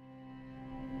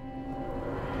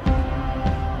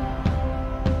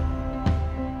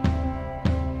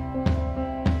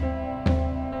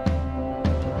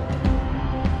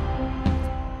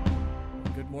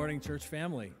church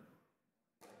family.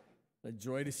 A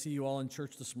joy to see you all in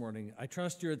church this morning. I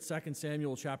trust you're at 2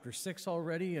 Samuel chapter 6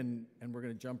 already, and we're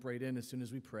going to jump right in as soon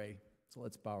as we pray. So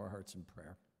let's bow our hearts in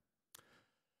prayer.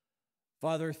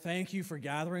 Father, thank you for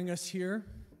gathering us here,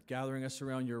 gathering us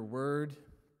around your word,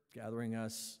 gathering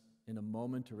us in a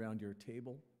moment around your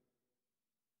table.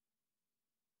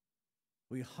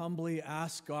 We humbly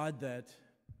ask, God, that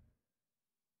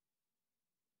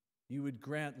you would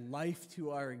grant life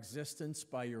to our existence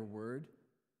by your word.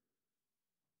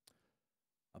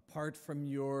 Apart from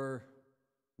your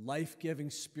life-giving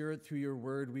spirit through your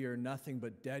word, we are nothing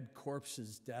but dead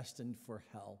corpses destined for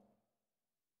hell.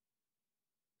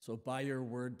 So by your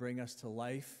word, bring us to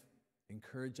life,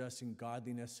 encourage us in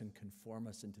godliness, and conform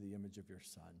us into the image of your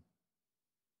Son.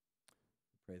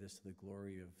 We pray this to the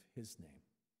glory of his name.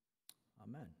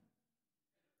 Amen.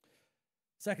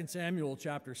 2 Samuel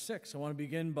chapter 6. I want to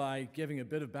begin by giving a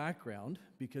bit of background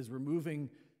because we're moving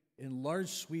in large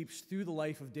sweeps through the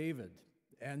life of David.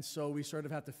 And so we sort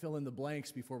of have to fill in the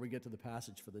blanks before we get to the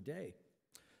passage for the day.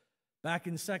 Back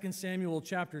in 2 Samuel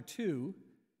chapter 2,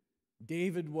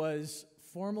 David was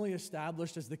formally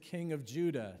established as the king of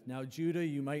Judah. Now, Judah,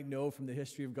 you might know from the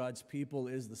history of God's people,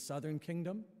 is the southern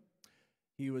kingdom.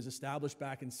 He was established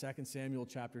back in 2 Samuel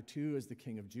chapter 2 as the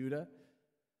king of Judah.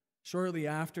 Shortly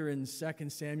after, in 2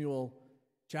 Samuel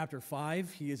chapter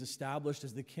 5, he is established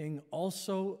as the king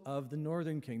also of the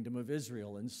northern kingdom of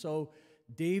Israel. And so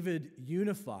David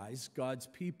unifies God's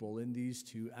people in these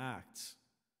two acts.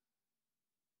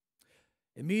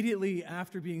 Immediately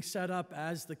after being set up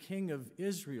as the king of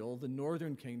Israel, the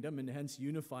northern kingdom, and hence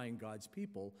unifying God's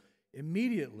people,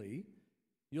 immediately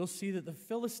you'll see that the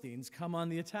Philistines come on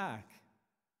the attack,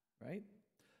 right?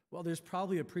 Well, there's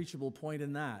probably a preachable point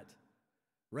in that.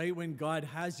 Right when God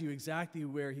has you exactly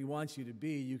where he wants you to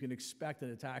be, you can expect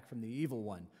an attack from the evil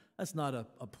one. That's not a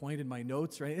point in my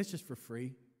notes, right? It's just for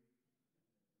free.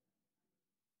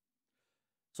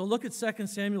 So look at 2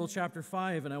 Samuel chapter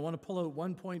 5, and I want to pull out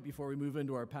one point before we move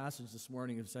into our passage this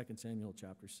morning of 2 Samuel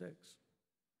chapter 6.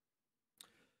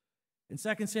 In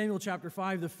 2 Samuel chapter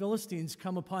 5, the Philistines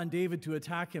come upon David to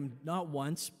attack him not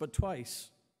once, but twice.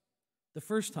 The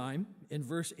first time, in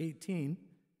verse 18,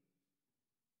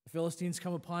 the Philistines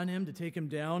come upon him to take him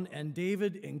down, and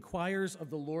David inquires of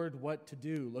the Lord what to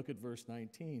do. Look at verse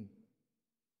 19.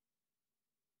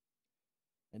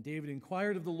 And David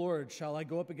inquired of the Lord, "Shall I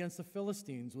go up against the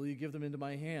Philistines? Will you give them into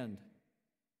my hand?"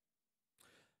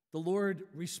 The Lord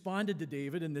responded to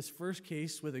David in this first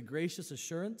case with a gracious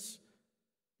assurance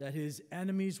that his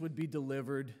enemies would be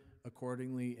delivered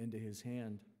accordingly into his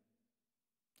hand.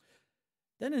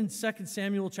 Then in 2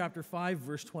 Samuel chapter 5,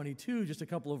 verse 22, just a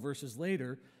couple of verses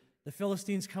later, the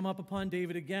Philistines come up upon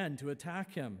David again to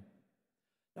attack him.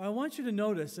 Now I want you to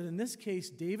notice that in this case,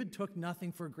 David took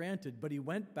nothing for granted, but he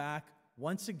went back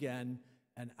once again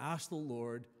and asked the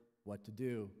Lord what to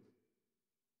do.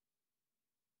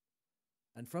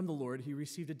 And from the Lord, he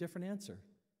received a different answer.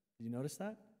 Did you notice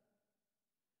that?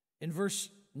 In verse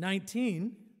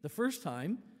 19, the first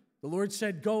time, the Lord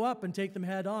said, "Go up and take them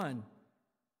head on."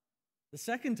 The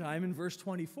second time, in verse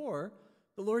 24,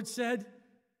 the Lord said,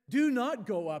 "Do not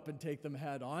go up and take them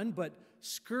head on, but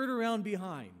skirt around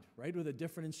behind," right, with a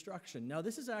different instruction. Now,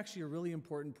 this is actually a really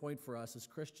important point for us as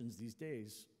Christians these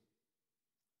days.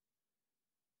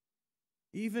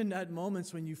 Even at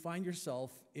moments when you find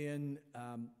yourself in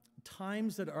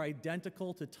times that are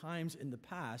identical to times in the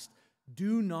past,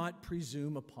 do not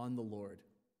presume upon the Lord.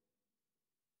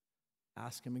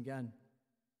 Ask him again.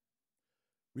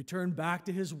 Return back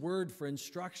to his word for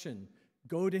instruction.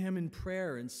 Go to him in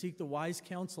prayer and seek the wise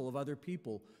counsel of other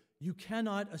people. You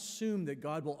cannot assume that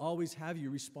God will always have you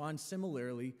respond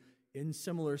similarly in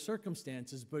similar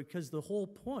circumstances, because the whole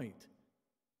point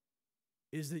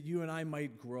is that you and I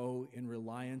might grow in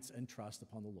reliance and trust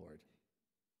upon the Lord.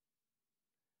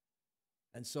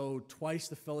 And so twice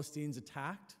the Philistines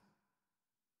attacked,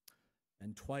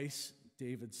 and twice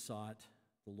David sought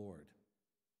the Lord.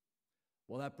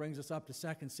 Well, that brings us up to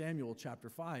 2 Samuel chapter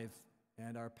 5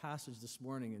 and our passage this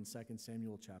morning in 2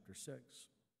 Samuel chapter 6.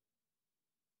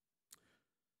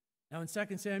 Now in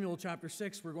 2 Samuel chapter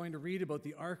 6, we're going to read about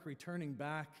the ark returning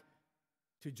back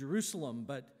to Jerusalem,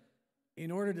 but in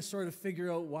order to sort of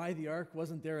figure out why the ark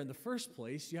wasn't there in the first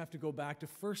place, you have to go back to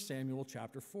 1 Samuel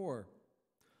chapter 4.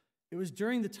 It was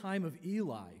during the time of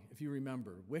Eli, if you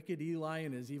remember, wicked Eli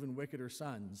and his even wickeder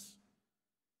sons,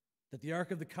 that the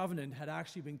Ark of the Covenant had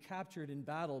actually been captured in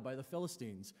battle by the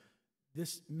Philistines.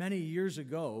 This many years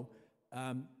ago,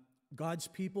 God's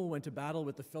people went to battle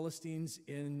with the Philistines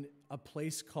in a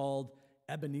place called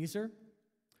Ebenezer.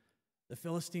 The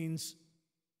Philistines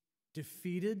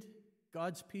defeated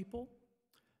God's people,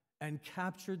 and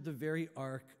captured the very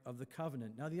Ark of the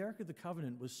Covenant. Now, the Ark of the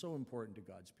Covenant was so important to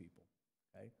God's people.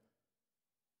 Okay?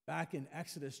 Back in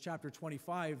Exodus chapter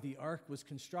 25, the Ark was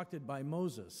constructed by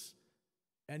Moses.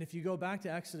 And if you go back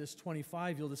to Exodus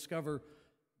 25, you'll discover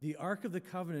the Ark of the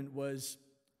Covenant was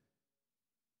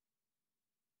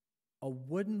a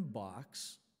wooden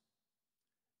box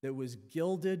that was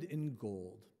gilded in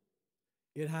gold.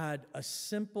 It had a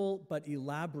simple but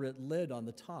elaborate lid on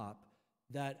the top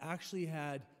that actually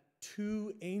had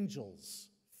two angels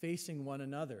facing one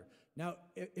another. Now,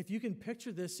 if you can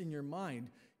picture this in your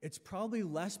mind, it's probably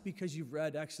less because you've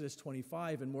read Exodus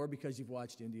 25 and more because you've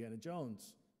watched Indiana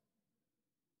Jones.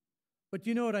 But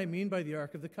you know what I mean by the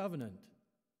Ark of the Covenant.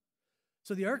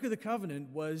 So the Ark of the Covenant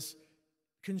was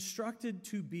constructed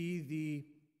to be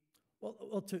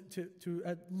to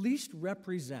at least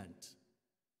represent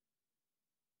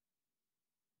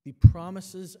the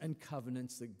promises and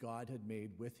covenants that God had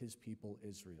made with his people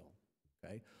Israel.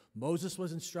 Okay? Moses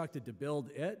was instructed to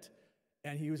build it,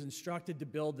 and he was instructed to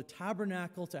build the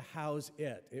tabernacle to house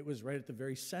it. It was right at the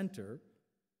very center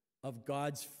of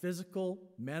God's physical,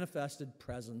 manifested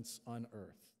presence on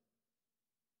earth.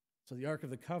 So the Ark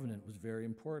of the Covenant was very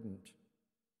important.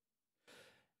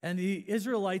 And the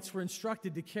Israelites were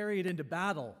instructed to carry it into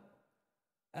battle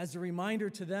as a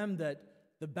reminder to them that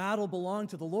the battle belonged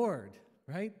to the Lord,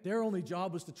 right? Their only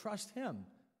job was to trust him.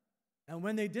 And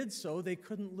when they did so, they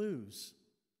couldn't lose.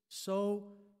 So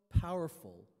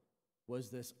powerful was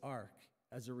this ark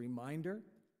as a reminder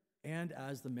and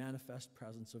as the manifest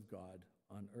presence of God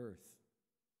on earth.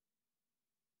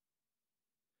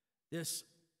 This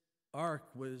ark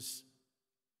was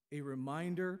a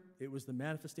reminder, it was the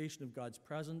manifestation of God's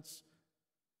presence,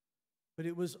 but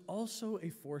it was also a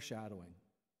foreshadowing.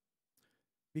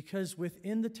 Because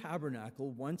within the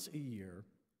tabernacle, once a year,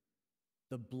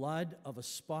 the blood of a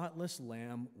spotless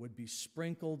lamb would be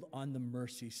sprinkled on the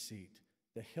mercy seat,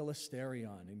 the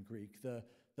hilasterion in Greek, the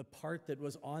part that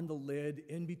was on the lid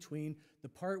in between, the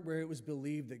part where it was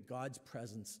believed that God's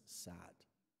presence sat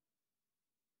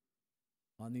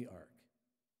on the ark.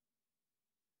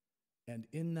 And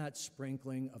in that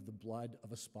sprinkling of the blood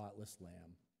of a spotless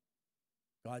lamb,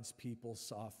 God's people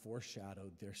saw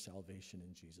foreshadowed their salvation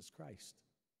in Jesus Christ.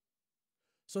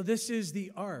 So this is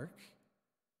the ark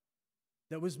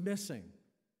that was missing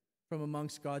from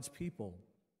amongst God's people.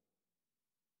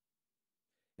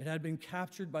 It had been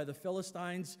captured by the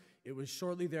Philistines. It was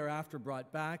shortly thereafter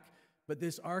brought back. But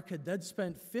this ark had then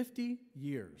spent 50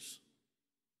 years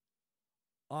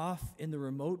off in the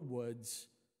remote woods,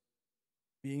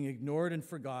 being ignored and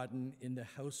forgotten in the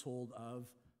household of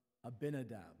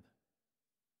Abinadab.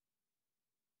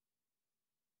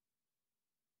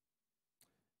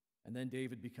 And then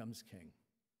David becomes king.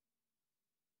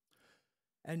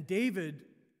 And David,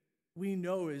 we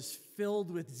know, is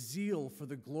filled with zeal for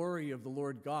the glory of the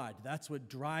Lord God. That's what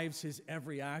drives his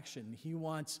every action. He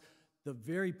wants the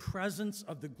very presence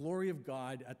of the glory of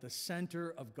God at the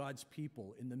center of God's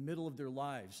people, in the middle of their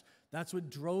lives. That's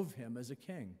what drove him as a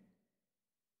king.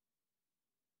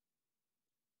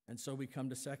 And so we come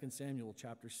to 2 Samuel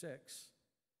chapter 6.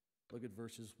 Look at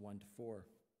verses 1 to 4.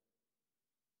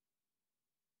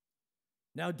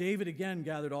 Now David again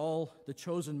gathered all the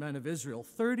chosen men of Israel,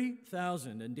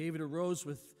 30,000, and David arose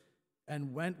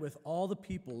and went with all the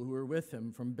people who were with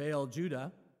him from Baal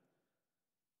Judah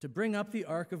to bring up the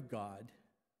ark of God,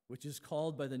 which is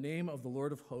called by the name of the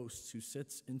Lord of hosts, who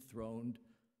sits enthroned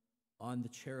on the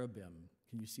cherubim.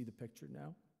 Can you see the picture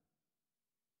now?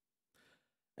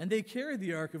 And they carried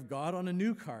the ark of God on a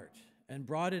new cart and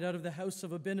brought it out of the house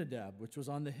of Abinadab, which was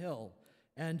on the hill.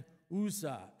 And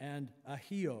Uzzah and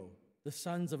Ahio, the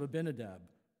sons of Abinadab,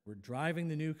 were driving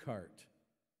the new cart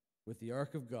with the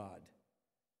ark of God,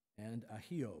 and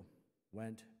Ahio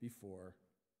went before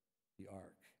the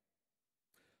ark.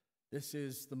 This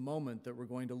is the moment that we're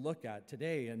going to look at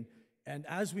today, and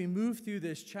as we move through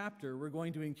this chapter, we're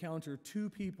going to encounter two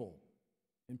people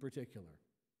in particular.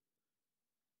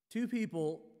 Two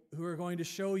people who are going to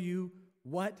show you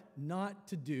what not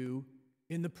to do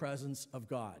in the presence of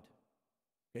God.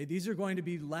 Okay, these are going to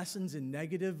be lessons in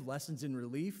negative, lessons in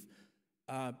relief.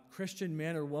 Christian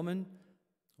man or woman,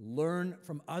 learn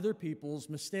from other people's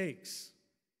mistakes.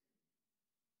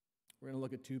 We're going to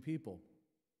look at two people.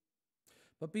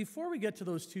 But before we get to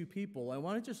those two people, I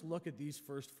want to just look at these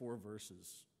first four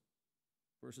verses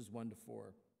 1 to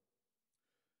 4.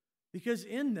 Because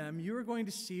in them, you are going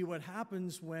to see what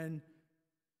happens when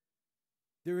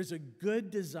there is a good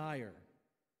desire,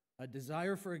 a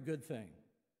desire for a good thing,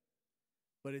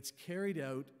 but it's carried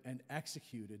out and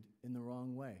executed in the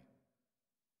wrong way.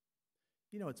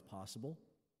 You know, it's possible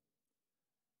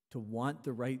to want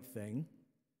the right thing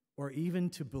or even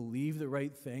to believe the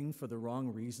right thing for the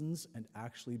wrong reasons and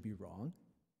actually be wrong?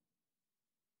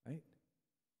 Right?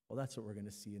 Well, that's what we're going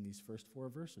to see in these first 4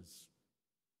 verses.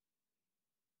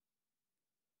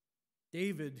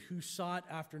 David, who sought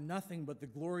after nothing but the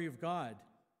glory of God,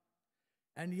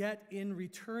 and yet in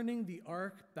returning the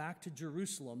ark back to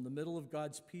Jerusalem, the middle of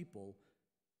God's people,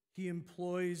 he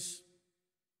employs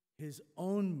his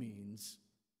own means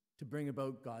to bring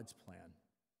about God's plan.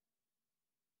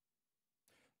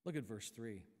 Look at verse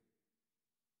 3.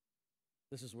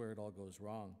 This is where it all goes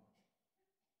wrong.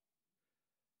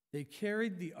 They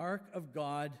carried the ark of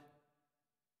God,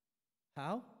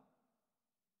 how?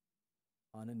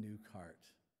 On a new cart.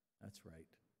 That's right.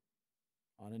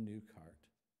 On a new cart.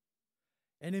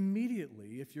 And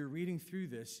immediately, if you're reading through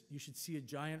this, you should see a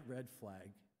giant red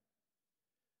flag.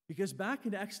 Because back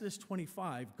in Exodus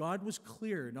 25, God was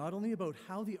clear not only about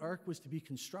how the ark was to be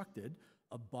constructed,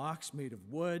 a box made of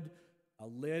wood, a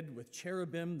lid with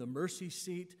cherubim, the mercy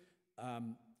seat,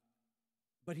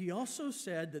 but he also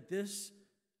said that this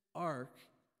ark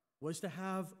was to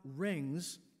have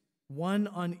rings, one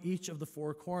on each of the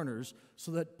 4 corners,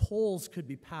 so that poles could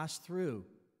be passed through.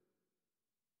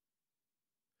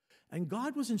 And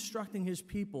God was instructing his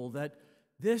people that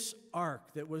this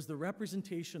ark, that was the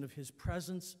representation of his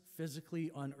presence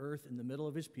physically on earth in the middle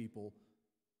of his people,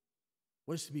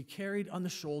 was to be carried on the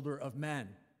shoulder of men.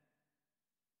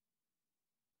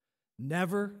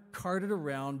 Never carted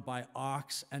around by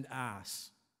ox and ass.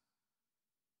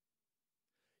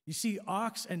 You see,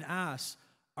 ox and ass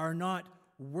are not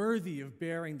worthy of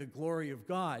bearing the glory of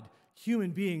God. Human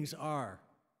beings are.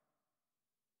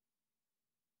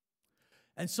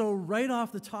 And so right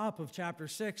off the top of chapter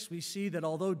 6, we see that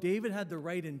although David had the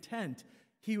right intent,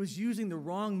 he was using the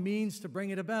wrong means to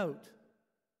bring it about.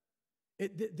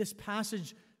 This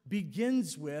passage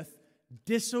begins with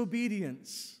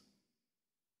disobedience.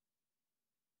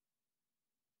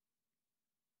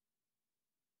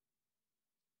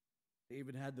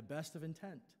 David had the best of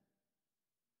intent.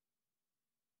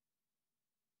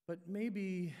 But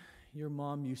maybe your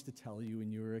mom used to tell you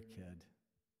when you were a kid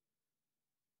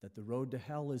that the road to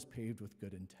hell is paved with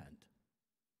good intent.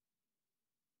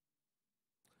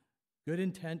 Good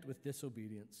intent with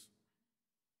disobedience.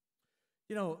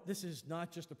 You know, this is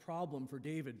not just a problem for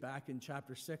David back in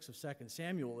chapter 6 of 2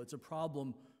 Samuel. It's a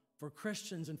problem for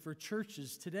Christians and for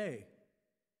churches today.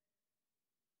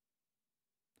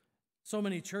 So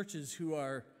many churches who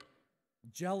are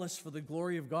jealous for the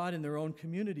glory of God in their own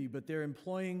community, but they're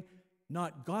employing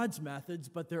not God's methods,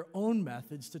 but their own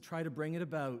methods to try to bring it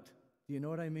about. Do you know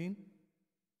what I mean?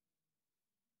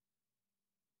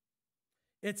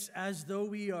 It's as though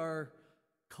we are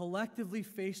collectively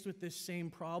faced with this same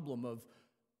problem of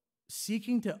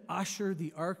seeking to usher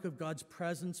the ark of God's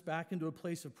presence back into a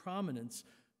place of prominence,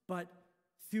 but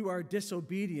through our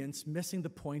disobedience, missing the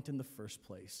point in the first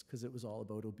place, because it was all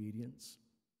about obedience.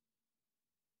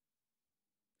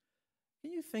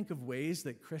 Can you think of ways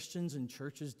that Christians and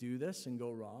churches do this and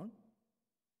go wrong?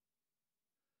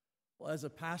 Well, as a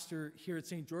pastor here at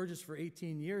St. George's for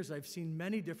 18 years, I've seen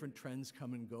many different trends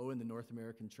come and go in the North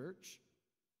American church.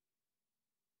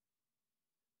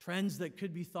 Trends that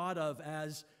could be thought of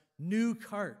as new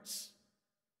carts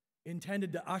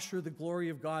intended to usher the glory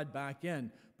of God back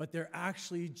in, but they're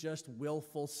actually just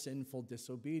willful, sinful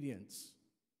disobedience.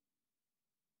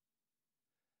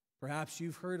 Perhaps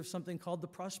you've heard of something called the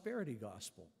prosperity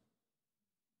gospel.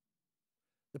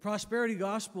 The prosperity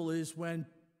gospel is when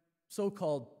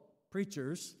so-called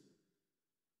preachers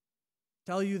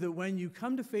tell you that when you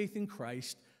come to faith in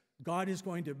Christ, God is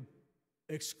going to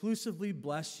exclusively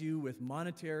bless you with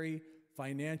monetary,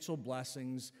 financial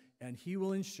blessings, and he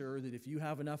will ensure that if you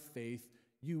have enough faith,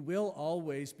 you will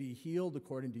always be healed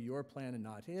according to your plan and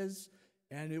not his,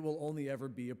 and it will only ever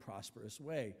be a prosperous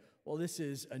way. Well, this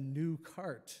is a new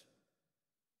cart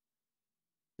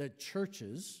that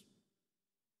churches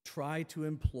try to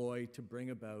employ to bring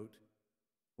about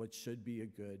what should be a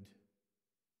good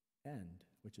end,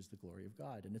 which is the glory of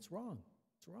God. And it's wrong.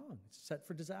 It's wrong. It's set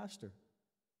for disaster.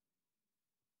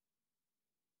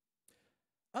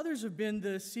 Others have been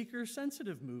the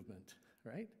seeker-sensitive movement,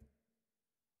 right?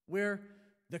 Where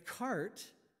the cart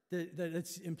that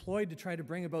it's employed to try to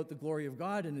bring about the glory of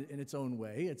God in its own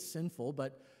way, it's sinful,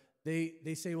 but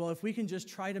they say, well, if we can just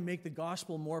try to make the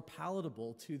gospel more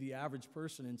palatable to the average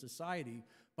person in society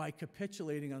by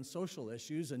capitulating on social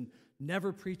issues and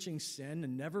never preaching sin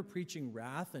and never preaching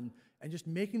wrath and just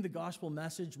making the gospel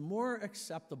message more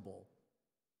acceptable.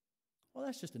 Well,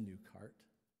 that's just a new cart,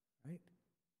 right?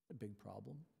 A big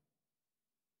problem.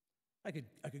 I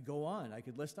could go on. I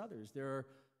could list others.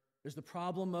 There's the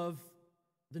problem of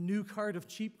the new cart of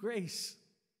cheap grace.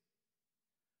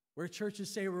 where churches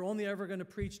say we're only ever going to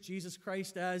preach Jesus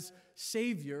Christ as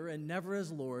Savior and never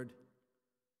as Lord.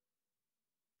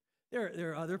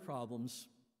 There are other problems.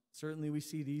 Certainly we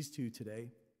see these two today.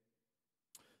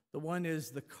 The one is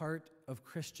the cart of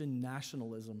Christian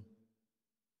nationalism,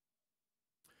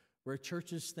 where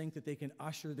churches think that they can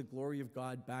usher the glory of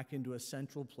God back into a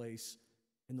central place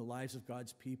in the lives of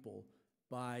God's people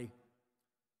by,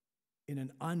 in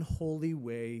an unholy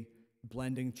way,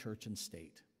 blending church and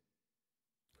state.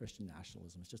 Christian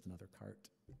nationalism is just another cart.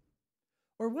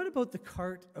 Or what about the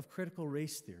cart of critical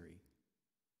race theory?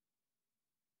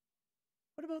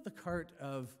 What about the cart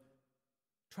of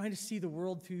trying to see the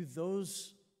world through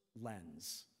those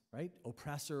lens, right?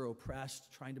 Oppressor,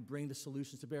 oppressed, trying to bring the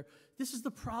solutions to bear. This is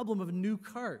the problem of a new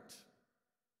cart.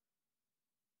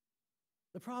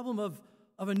 The problem of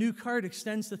a new cart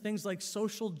extends to things like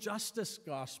social justice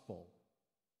gospel,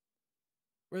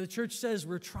 where the church says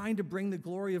we're trying to bring the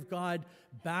glory of God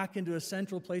back into a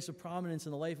central place of prominence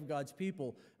in the life of God's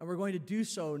people, and we're going to do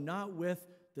so not with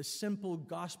the simple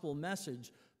gospel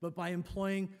message, but by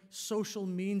employing social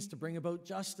means to bring about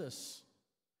justice.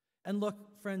 And look,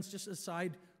 friends, just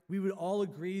aside, we would all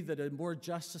agree that a more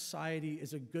just society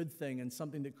is a good thing and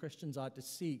something that Christians ought to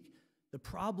seek. The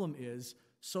problem is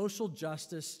social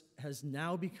justice has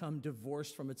now become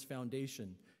divorced from its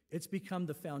foundation. It's become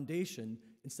the foundation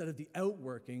instead of the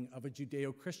outworking of a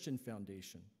Judeo-Christian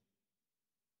foundation.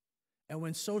 And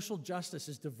when social justice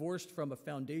is divorced from a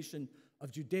foundation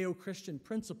of Judeo-Christian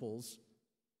principles,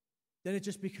 then it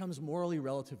just becomes morally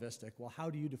relativistic. Well, how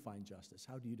do you define justice?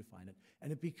 How do you define it?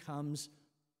 And it becomes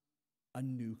a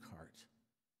new cart.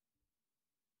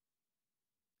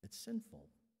 It's sinful.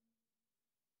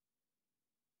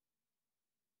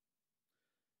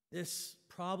 This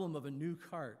problem of a new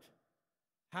cart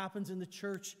happens in the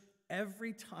church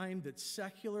every time that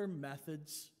secular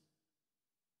methods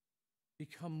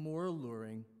become more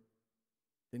alluring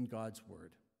than God's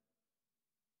word.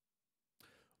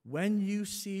 When you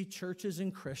see churches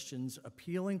and Christians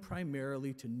appealing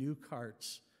primarily to new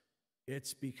carts,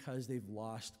 it's because they've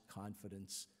lost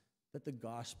confidence that the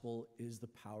gospel is the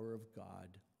power of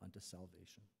God unto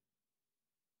salvation.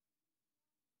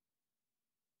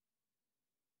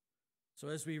 So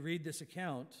as we read this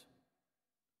account,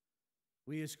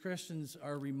 we as Christians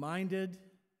are reminded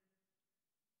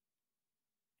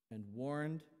and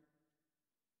warned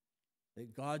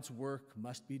that God's work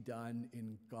must be done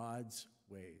in God's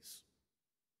ways.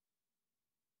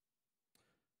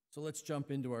 So let's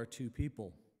jump into our two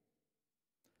people.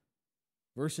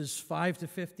 Verses 5 to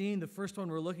 15, the first one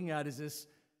we're looking at is this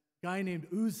guy named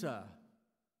Uzzah.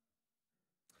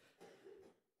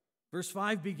 Verse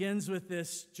 5 begins with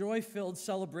this joy-filled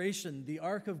celebration. The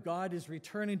Ark of God is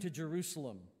returning to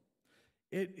Jerusalem.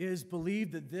 It is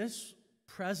believed that this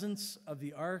presence of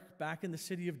the Ark back in the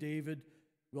city of David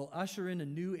will usher in a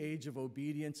new age of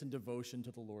obedience and devotion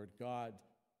to the Lord God.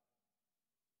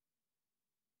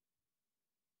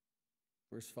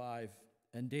 Verse 5,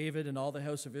 and David and all the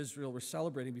house of Israel were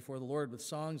celebrating before the Lord with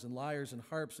songs and lyres and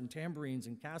harps and tambourines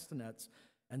and castanets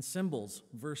and cymbals.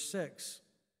 Verse 6,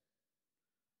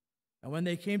 and when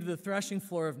they came to the threshing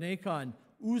floor of Nacon,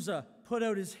 Uzzah put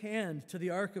out his hand to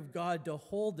the ark of God to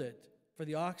hold it, for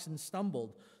the oxen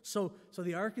stumbled. So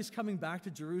the ark is coming back to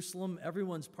Jerusalem.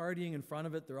 Everyone's partying in front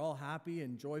of it. They're all happy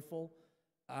and joyful.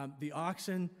 The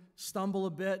oxen stumble a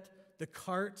bit. The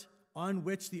cart on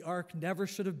which the ark never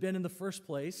should have been in the first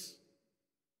place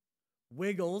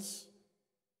wiggles.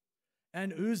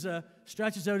 And Uzzah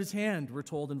stretches out his hand, we're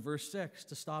told in verse 6,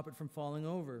 to stop it from falling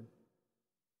over.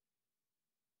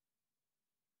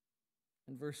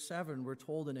 In verse 7, we're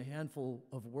told in a handful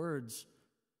of words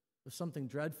of something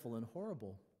dreadful and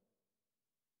horrible.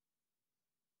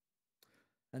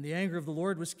 And the anger of the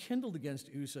Lord was kindled against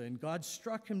Uzzah, and God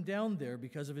struck him down there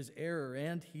because of his error,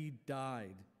 and he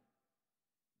died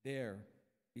there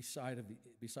beside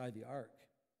the ark.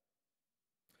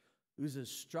 Uzzah is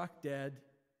struck dead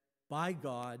by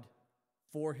God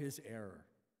for his error.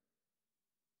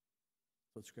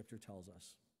 That's what Scripture tells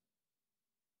us.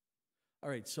 All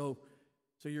right, so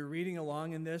you're reading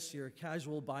along in this. You're a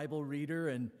casual Bible reader,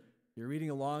 and you're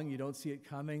reading along. You don't see it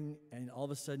coming, and all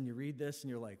of a sudden you read this, and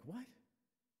you're like, what?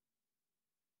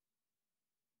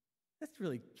 That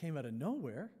really came out of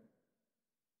nowhere.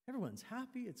 Everyone's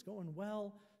happy. It's going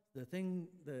well.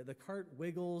 The cart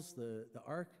wiggles. The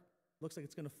ark looks like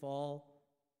it's going to fall.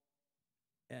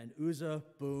 And Uzzah,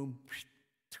 boom,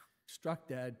 struck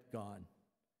dead, gone.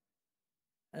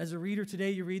 As a reader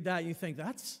today, you read that and you think,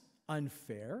 that's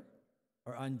unfair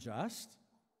or unjust.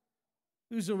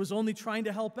 Uzzah was only trying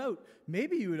to help out.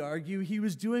 Maybe you would argue he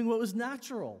was doing what was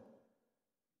natural.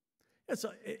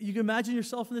 So you can imagine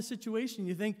yourself in this situation.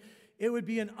 You think it would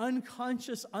be an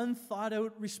unconscious, unthought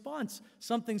out response.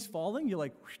 Something's falling, you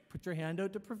like put your hand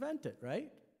out to prevent it,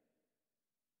 right?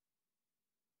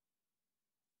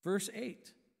 Verse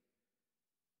 8.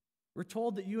 We're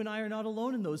told that you and I are not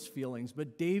alone in those feelings,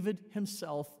 but David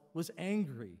himself was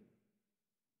angry.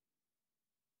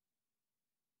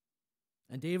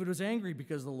 And David was angry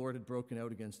because the Lord had broken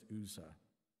out against Uzzah.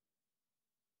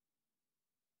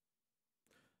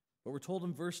 But we're told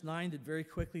in verse 9 that very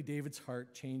quickly David's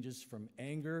heart changes from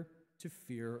anger to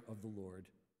fear of the Lord.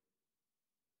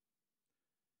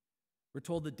 We're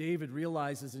told that David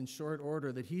realizes in short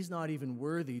order that he's not even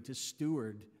worthy to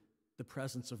steward the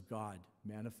presence of God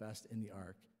manifest in the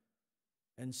ark.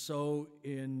 And so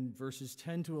in verses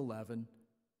 10 to 11,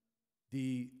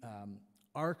 the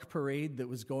ark parade that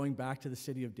was going back to the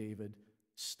city of David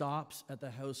stops at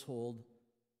the household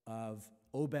of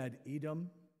Obed-Edom.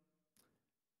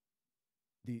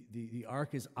 The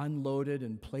ark is unloaded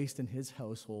and placed in his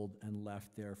household and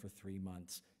left there for 3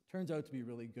 months. Turns out to be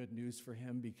really good news for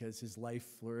him because his life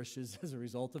flourishes as a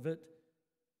result of it.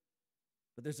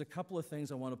 But there's a couple of things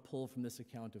I want to pull from this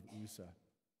account of Uzzah.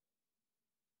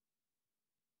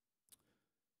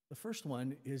 The first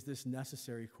one is this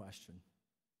necessary question.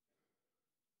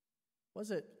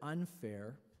 Was it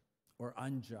unfair or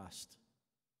unjust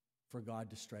for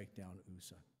God to strike down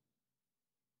Uzzah?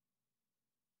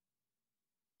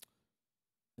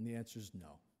 And the answer is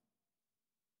no.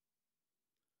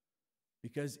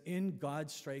 Because in God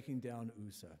striking down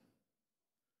Uzzah,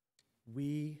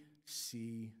 we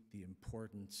see the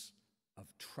importance of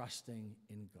trusting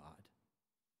in God.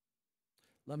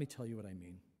 Let me tell you what I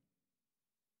mean.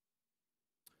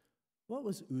 What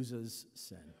was Uzzah's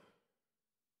sin?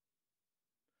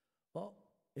 Well,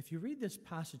 if you read this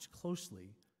passage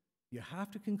closely, you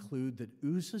have to conclude that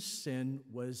Uzzah's sin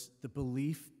was the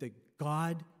belief that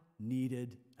God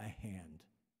needed a hand.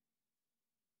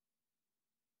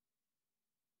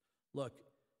 Look,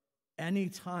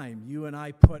 anytime you and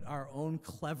I put our own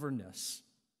cleverness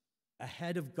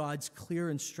ahead of God's clear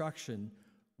instruction,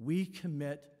 we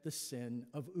commit the sin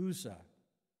of Uzzah.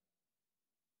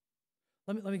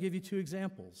 Let me give you 2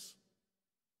 examples.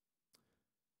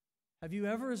 Have you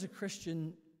ever, as a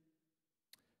Christian,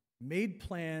 made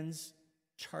plans,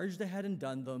 charged ahead and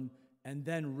done them, and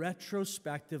then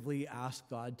retrospectively asked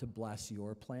God to bless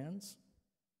your plans?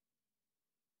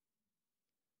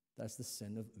 That's the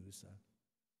sin of Uzzah.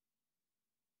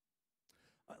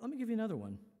 Let me give you another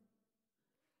one.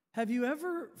 Have you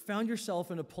ever found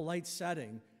yourself in a polite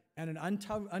setting and an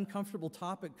uncomfortable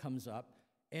topic comes up,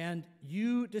 and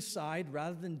you decide,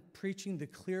 rather than preaching the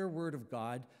clear word of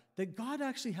God, that God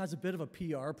actually has a bit of a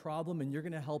PR problem and you're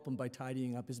going to help him by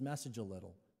tidying up his message a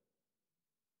little?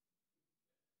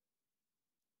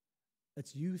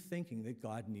 That's you thinking that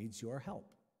God needs your help.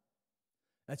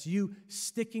 That's you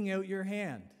sticking out your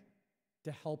hand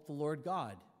to help the Lord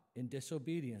God in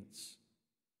disobedience.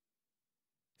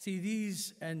 See,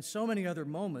 these and so many other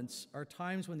moments are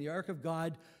times when the ark of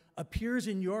God appears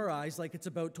in your eyes like it's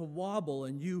about to wobble,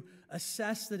 and you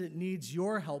assess that it needs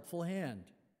your helpful hand.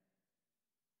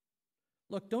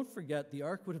 Look, don't forget, the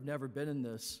ark would have never been in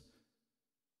this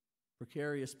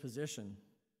precarious position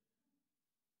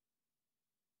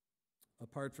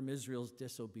apart from Israel's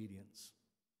disobedience.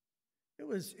 It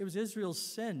was Israel's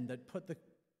sin that put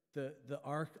the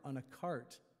ark on a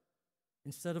cart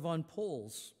instead of on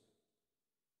poles.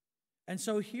 And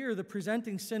so here, the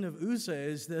presenting sin of Uzzah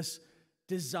is this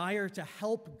desire to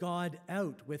help God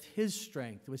out with his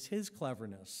strength, with his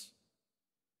cleverness.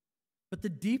 But the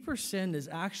deeper sin is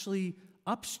actually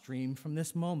upstream from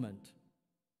this moment.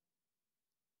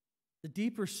 The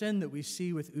deeper sin that we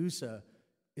see with Uzzah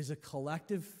is a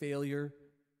collective failure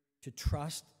to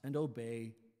trust and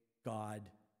obey God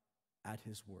at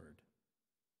his word.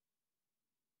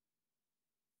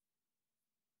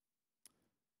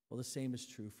 Well, the same is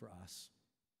true for us.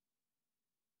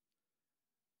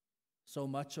 So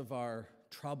much of our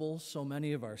trouble, so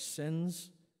many of our sins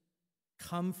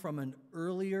come from an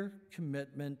earlier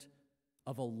commitment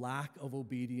of a lack of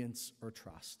obedience or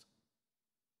trust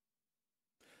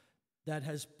that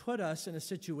has put us in a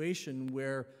situation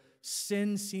where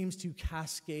sin seems to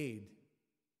cascade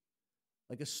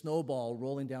like a snowball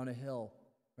rolling down a hill,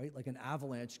 right? Like an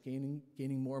avalanche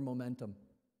gaining more momentum.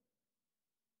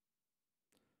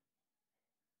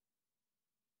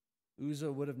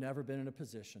 Uzzah would have never been in a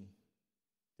position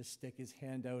to stick his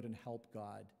hand out and help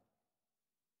God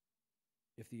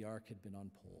if the ark had been on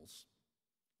poles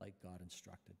like God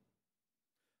instructed.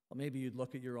 Well, maybe you'd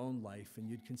look at your own life and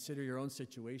you'd consider your own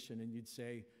situation and you'd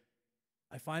say,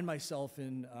 I find myself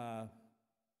in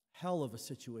hell of a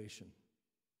situation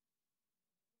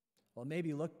Well,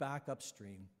 maybe look back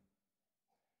upstream,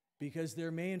 because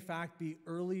there may in fact be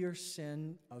earlier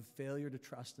sin of failure to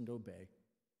trust and obey.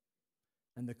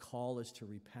 And the call is to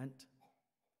repent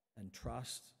and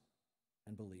trust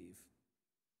and believe.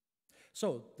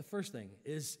 So the first thing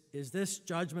is this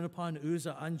judgment upon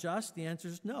Uzzah unjust? The answer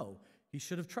is no. He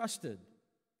should have trusted.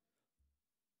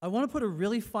 I want to put a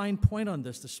really fine point on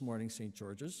this morning, St.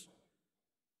 George's.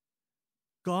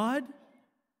 God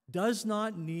does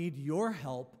not need your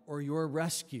help or your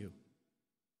rescue.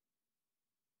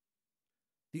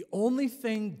 The only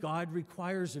thing God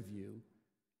requires of you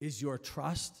is your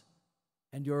trust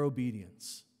and your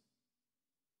obedience.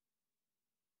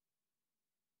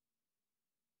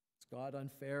 Is God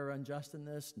unfair or unjust in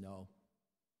this? No.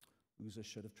 Uzzah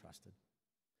should have trusted.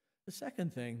 The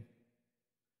second thing,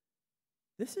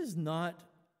 this is not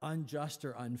unjust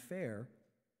or unfair,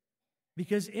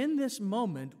 because in this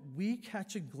moment, we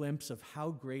catch a glimpse of how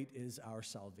great is our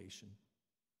salvation.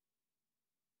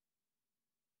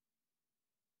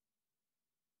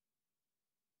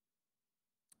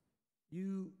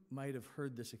 You might have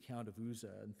heard this account of Uzzah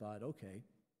and thought, okay,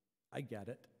 I get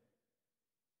it.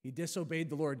 He disobeyed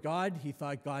the Lord God. He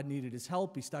thought God needed his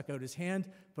help. He stuck out his hand.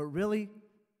 But really,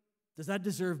 does that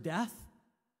deserve death?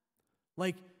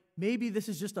 Like, maybe this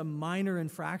is just a minor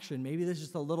infraction. Maybe this is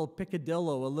just a little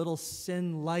picadillo, a little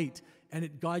sin light,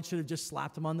 and God should have just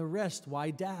slapped him on the wrist. Why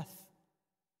death?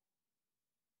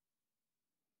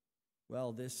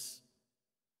 Well, this,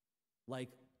 like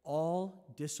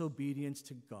all disobedience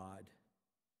to God,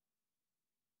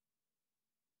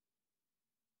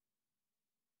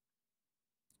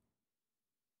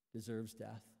 deserves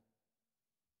death.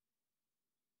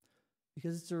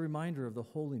 Because it's a reminder of the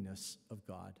holiness of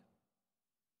God.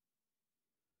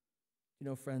 You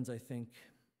know, friends, I think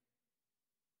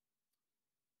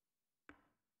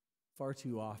far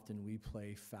too often we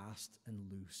play fast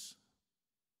and loose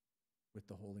with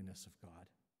the holiness of God.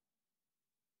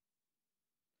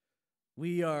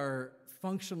 We are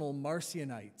functional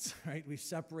Marcionites, right? We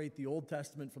separate the Old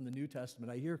Testament from the New Testament.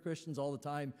 I hear Christians all the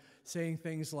time saying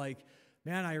things like,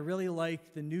 man, I really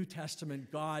like the New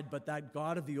Testament God, but that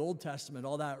God of the Old Testament,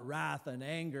 all that wrath and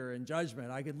anger and judgment,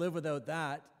 I could live without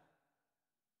that.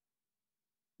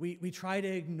 We try to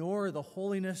ignore the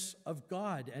holiness of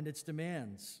God and its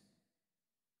demands.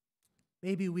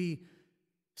 Maybe we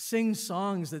sing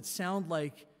songs that sound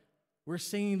like we're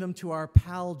singing them to our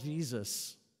pal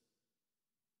Jesus.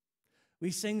 We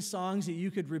sing songs that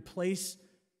you could replace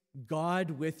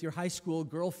God with your high school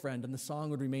girlfriend and the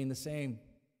song would remain the same.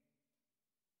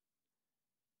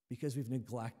 Because we've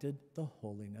neglected the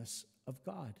holiness of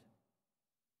God.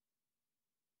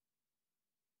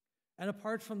 And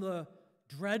apart from the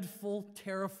dreadful,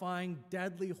 terrifying,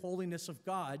 deadly holiness of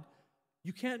God,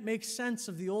 you can't make sense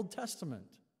of the Old Testament.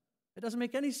 It doesn't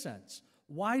make any sense.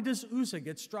 Why does Uzzah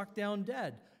get struck down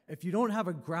dead? If you don't have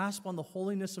a grasp on the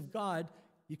holiness of God,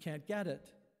 you can't get it.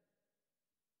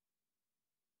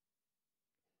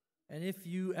 And if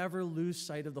you ever lose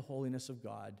sight of the holiness of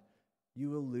God, you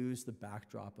will lose the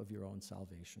backdrop of your own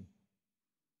salvation.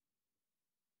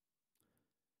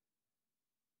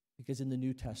 Because in the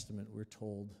New Testament, we're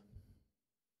told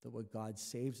that what God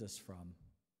saves us from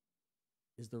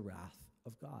is the wrath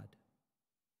of God.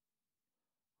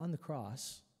 On the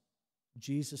cross,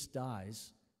 Jesus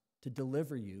dies to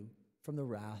deliver you from the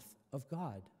wrath of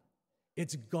God.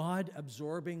 It's God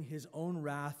absorbing his own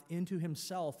wrath into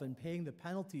himself and paying the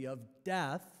penalty of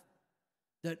death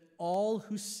that all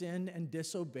who sin and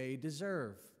disobey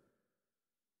deserve.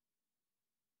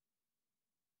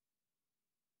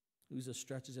 Uzzah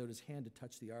stretches out his hand to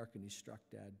touch the ark and he's struck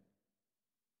dead.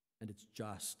 And it's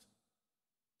just.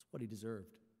 It's what he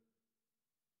deserved.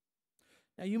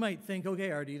 Now you might think,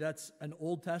 okay, Artie, that's an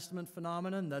Old Testament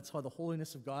phenomenon. That's how the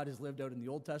holiness of God is lived out in the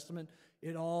Old Testament.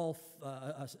 It all,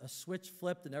 a switch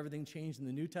flipped and everything changed in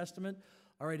the New Testament.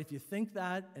 All right, if you think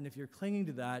that and if you're clinging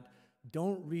to that,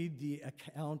 don't read the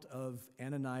account of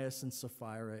Ananias and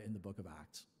Sapphira in the book of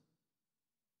Acts.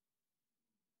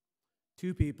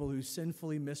 Two people who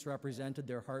sinfully misrepresented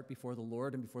their heart before the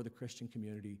Lord and before the Christian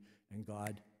community, and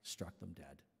God struck them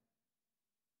dead.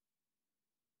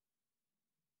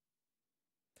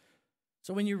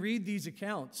 So when you read these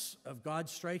accounts of God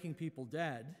striking people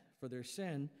dead for their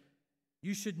sin,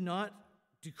 you should not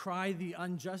decry the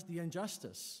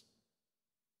injustice.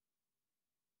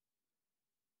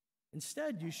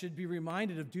 Instead, you should be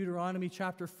reminded of Deuteronomy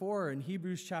chapter 4 and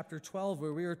Hebrews chapter 12,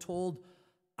 where we are told,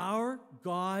 our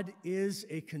God is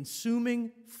a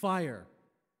consuming fire.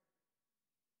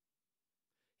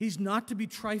 He's not to be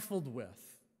trifled with.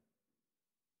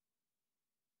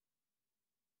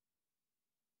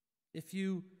 If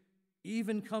you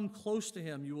Even come close to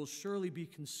him, you will surely be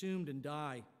consumed and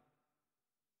die.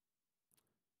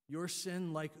 Your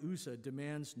sin, like Uzzah,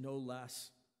 demands no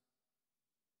less.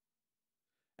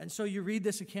 And so you read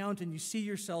this account and you see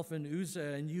yourself in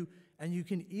Uzzah, and you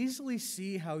can easily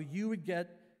see how you would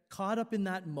get caught up in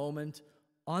that moment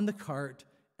on the cart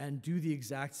and do the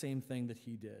exact same thing that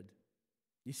he did.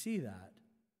 You see that.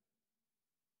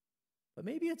 But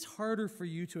maybe it's harder for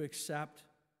you to accept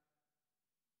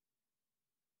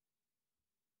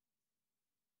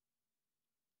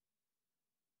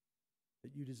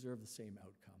that you deserve the same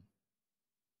outcome.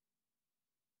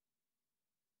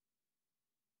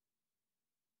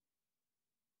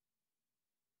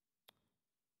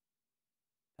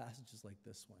 Passages like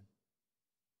this one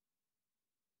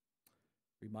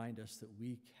remind us that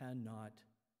we cannot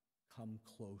come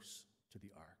close to the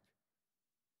ark.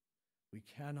 We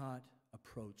cannot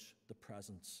approach the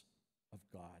presence of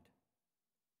God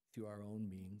through our own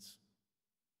means,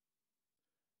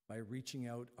 by reaching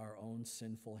out our own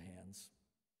sinful hands.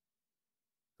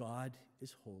 God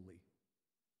is holy,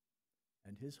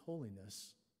 and his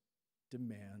holiness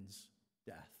demands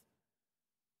death.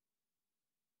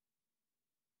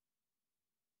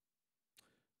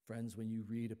 Friends, when you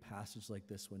read a passage like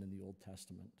this one in the Old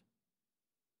Testament,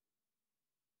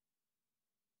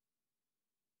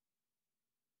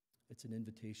 it's an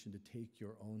invitation to take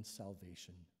your own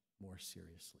salvation more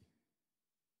seriously.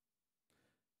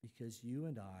 Because you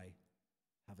and I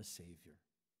have a Savior.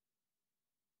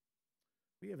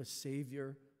 We have a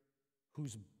Savior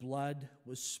whose blood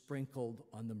was sprinkled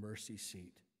on the mercy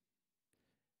seat.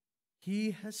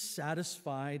 He has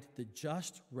satisfied the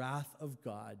just wrath of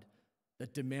God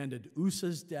that demanded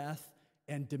Uzzah's death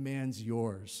and demands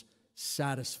yours.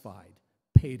 Satisfied,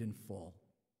 paid in full.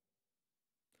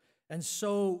 And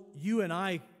so you and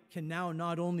I can now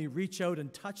not only reach out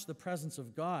and touch the presence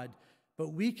of God,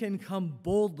 but we can come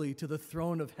boldly to the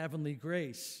throne of heavenly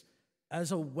grace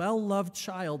as a well-loved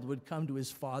child would come to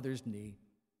his father's knee.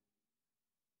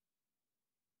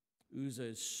 Uzzah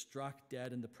is struck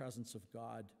dead in the presence of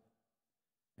God,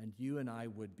 and you and I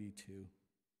would be too.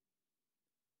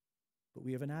 But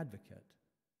we have an advocate.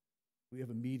 We have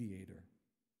a mediator.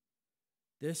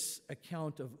 This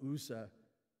account of Uzzah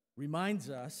reminds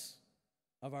us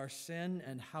of our sin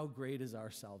and how great is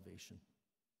our salvation.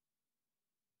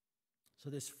 So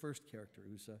this first character,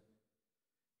 Uzzah,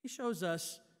 he shows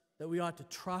us that we ought to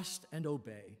trust and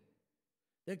obey,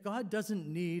 that God doesn't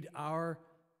need our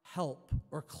help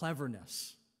or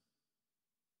cleverness.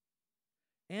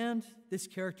 And this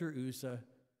character, Uzzah,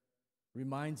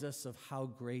 reminds us of how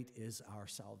great is our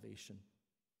salvation.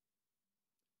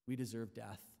 We deserve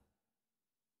death,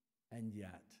 and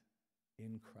yet,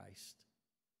 in Christ,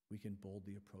 we can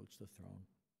boldly approach the throne.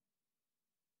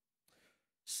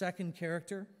 Second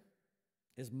character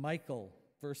is Michal,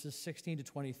 verses 16 to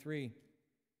 23.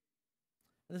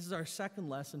 And this is our second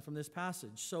lesson from this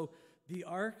passage. So the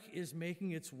ark is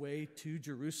making its way to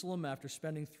Jerusalem after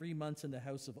spending 3 months in the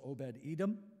house of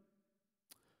Obed-Edom.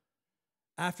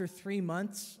 After 3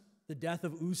 months, the death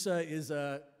of Uzzah is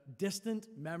a distant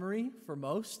memory for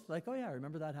most. Like, oh yeah, I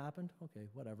remember that happened. Okay,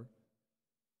 whatever.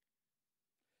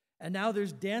 And now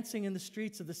there's dancing in the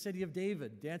streets of the city of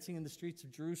David, dancing in the streets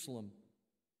of Jerusalem.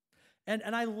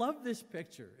 And I love this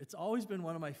picture. It's always been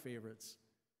one of my favorites.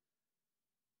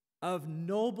 Of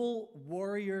noble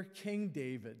warrior King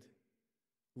David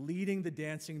leading the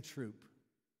dancing troupe.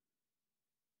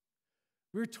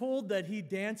 We're told that he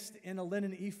danced in a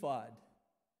linen ephod.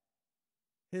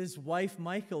 His wife,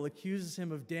 Michal, accuses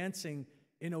him of dancing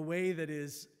in a way that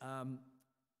is,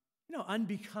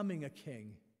 unbecoming a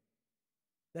king.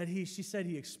 She said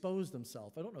he exposed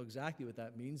himself. I don't know exactly what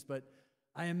that means, but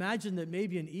I imagine that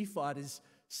maybe an ephod is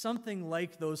something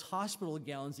like those hospital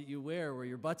gowns that you wear where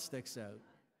your butt sticks out.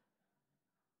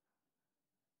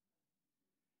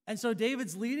 And so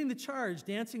David's leading the charge,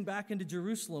 dancing back into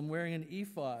Jerusalem wearing an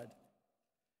ephod.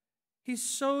 He's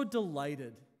so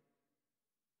delighted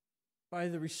by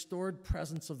the restored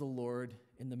presence of the Lord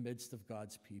in the midst of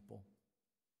God's people.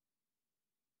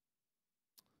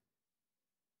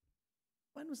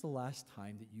 When was the last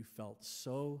time that you felt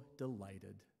so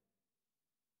delighted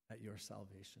at your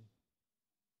salvation?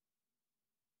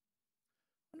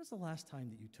 When was the last time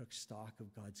that you took stock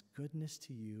of God's goodness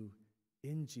to you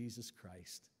in Jesus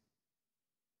Christ,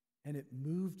 and it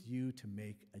moved you to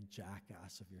make a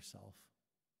jackass of yourself?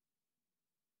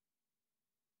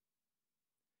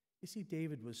 You see,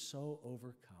 David was so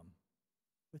overcome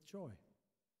with joy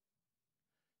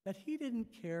that he didn't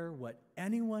care what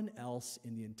anyone else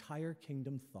in the entire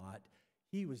kingdom thought.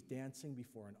 He was dancing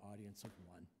before an audience of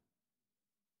one.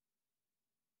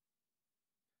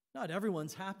 Not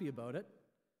everyone's happy about it.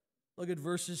 Look at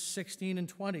verses 16 and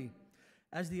 20.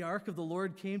 As the ark of the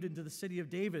Lord came into the city of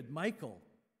David, Michal,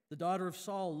 the daughter of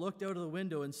Saul, looked out of the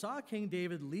window and saw King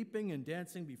David leaping and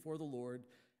dancing before the Lord,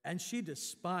 and she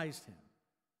despised him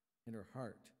in her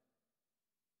heart.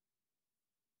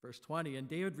 Verse 20, and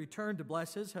David returned to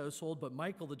bless his household, but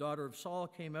Michal, the daughter of Saul,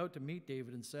 came out to meet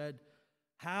David and said,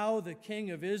 how the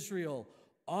king of Israel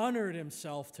honored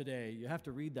himself today. You have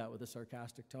to read that with a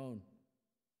sarcastic tone.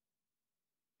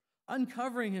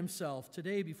 Uncovering himself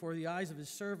today before the eyes of his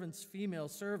servants, female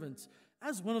servants,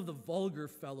 as one of the vulgar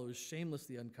fellows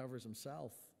shamelessly uncovers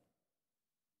himself.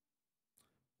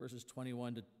 Verses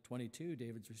 21 to 22,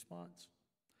 David's response.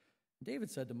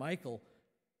 David said to Michal,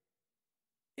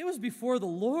 it was before the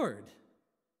Lord.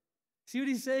 See what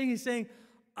he's saying? He's saying,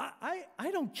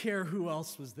 I don't care who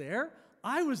else was there.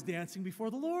 I was dancing before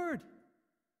the Lord,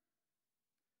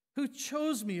 who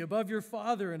chose me above your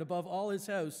father and above all his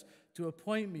house to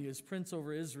appoint me as prince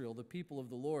over Israel, the people of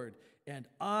the Lord. And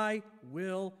I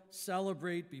will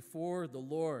celebrate before the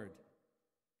Lord.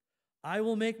 I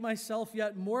will make myself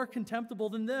yet more contemptible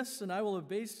than this, and I will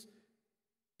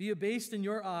be abased in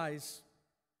your eyes.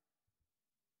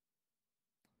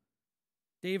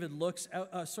 Michal looks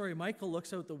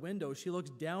out the window. She looks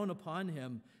down upon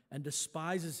him and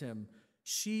despises him.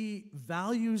 She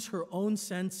values her own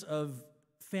sense of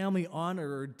family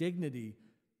honor or dignity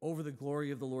over the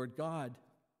glory of the Lord God.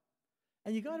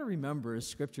 And you got to remember, as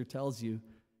Scripture tells you,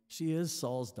 she is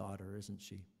Saul's daughter, isn't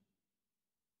she?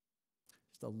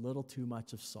 Just a little too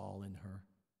much of Saul in her.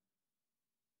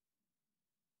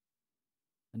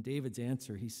 And David's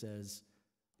answer, he says,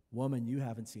 woman, you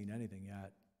haven't seen anything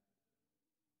yet.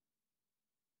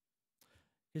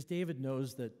 Because David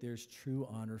knows that there's true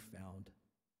honor found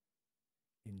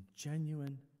in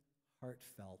genuine,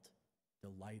 heartfelt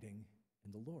delighting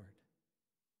in the Lord.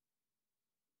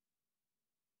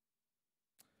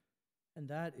 And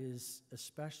that is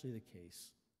especially the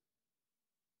case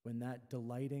when that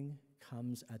delighting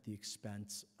comes at the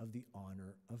expense of the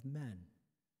honor of men.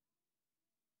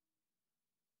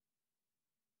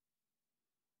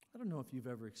 I don't know if you've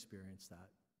ever experienced that.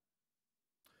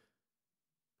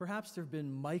 Perhaps there have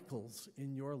been Michals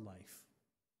in your life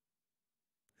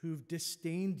who've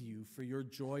disdained you for your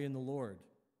joy in the Lord.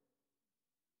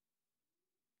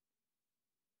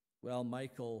 Well,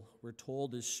 Michal, we're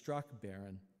told, is struck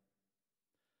barren.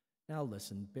 Now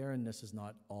listen, barrenness is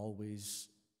not always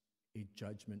a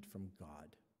judgment from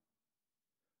God.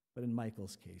 But in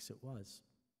Michal's case, it was.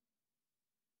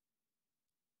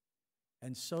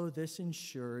 And so this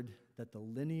ensured that the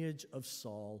lineage of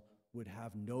Saul would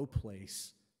have no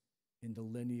place in the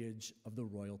lineage of the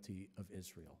royalty of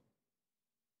Israel.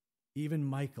 Even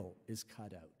Michal is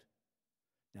cut out.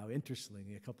 Now,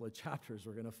 interestingly, a couple of chapters,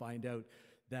 we're going to find out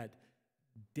that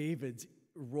David's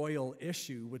royal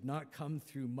issue would not come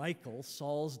through Michal,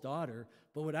 Saul's daughter,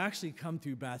 but would actually come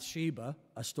through Bathsheba,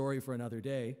 a story for another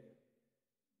day.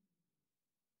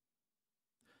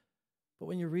 But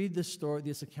when you read this story,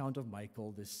 this account of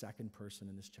Michal, this second person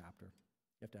in this chapter,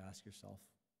 you have to ask yourself,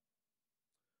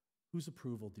 whose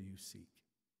approval do you seek?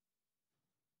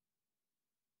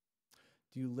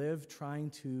 Do you live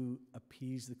trying to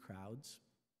appease the crowds?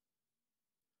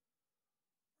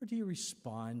 Or do you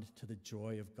respond to the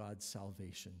joy of God's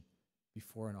salvation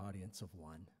before an audience of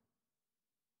one?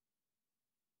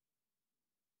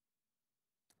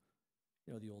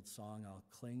 You know the old song, I'll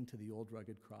cling to the old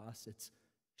rugged cross. It's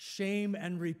shame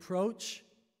and reproach,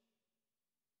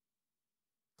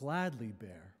 gladly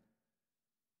bear.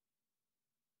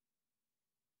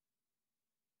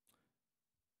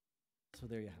 So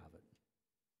there you have it.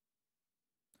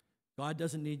 God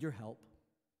doesn't need your help.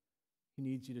 He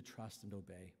needs you to trust and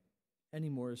obey. Any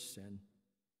more is sin.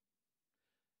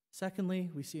 Secondly,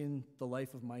 we see in the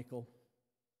life of Michal,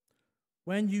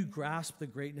 when you grasp the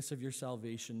greatness of your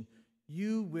salvation,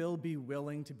 you will be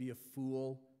willing to be a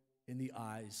fool in the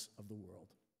eyes of the world.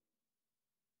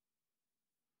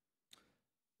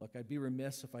 Look, I'd be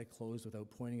remiss if I closed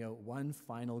without pointing out one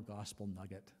final gospel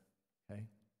nugget, okay?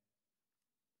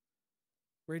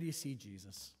 Where do you see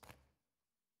Jesus?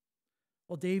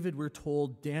 Well, David, we're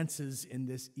told, dances in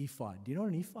this ephod. Do you know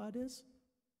what an ephod is?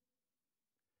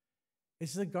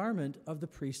 It's the garment of the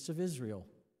priests of Israel.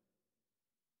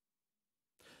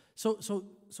 So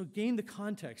gain the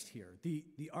context here.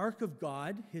 The ark of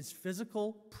God, his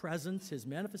physical presence, his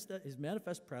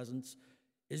manifest presence,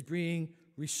 is being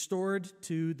restored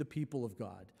to the people of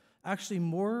God. Actually,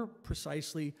 more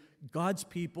precisely, God's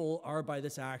people are by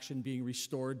this action being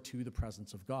restored to the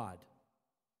presence of God.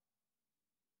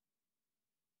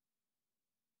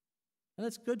 And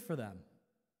that's good for them.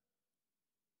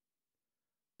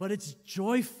 but it's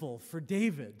joyful for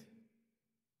David.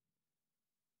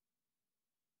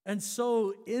 And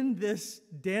so in this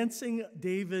dancing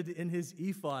David in his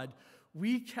ephod,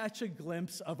 we catch a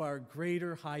glimpse of our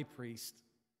greater high priest.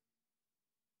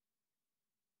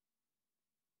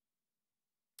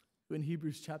 In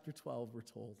Hebrews chapter 12, we're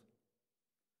told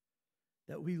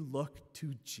that we look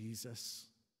to Jesus,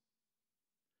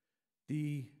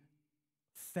 the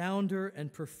founder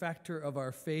and perfecter of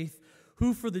our faith,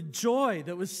 who for the joy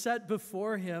that was set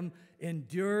before him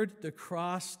endured the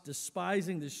cross,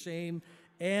 despising the shame,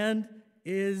 and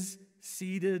is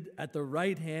seated at the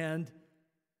right hand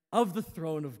of the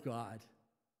throne of God.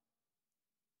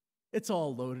 It's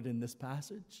all loaded in this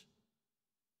passage.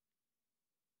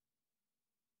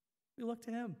 We look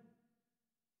to him.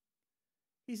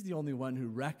 He's the only one who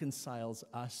reconciles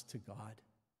us to God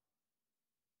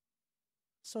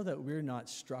so that we're not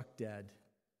struck dead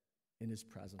in his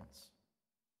presence.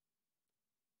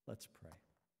 Let's pray.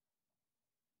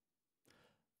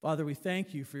 Father, we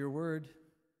thank you for your word.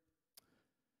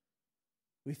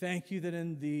 We thank you that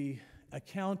in the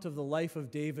account of the life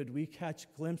of David, we catch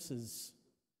glimpses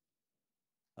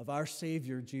of our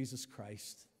Savior, Jesus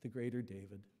Christ, the greater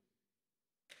David.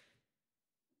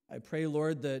 I pray,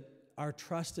 Lord, that our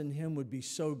trust in him would be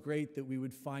so great that we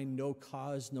would find no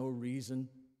cause, no reason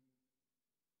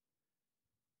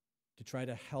to try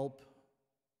to help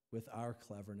with our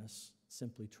cleverness.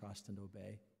 Simply trust and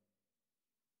obey.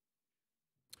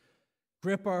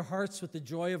 Grip our hearts with the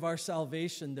joy of our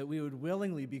salvation, that we would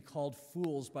willingly be called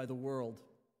fools by the world,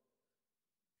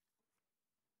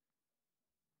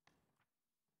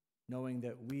 knowing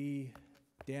that we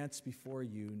dance before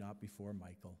you, not before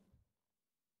Michael.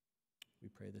 We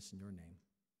pray this in your name.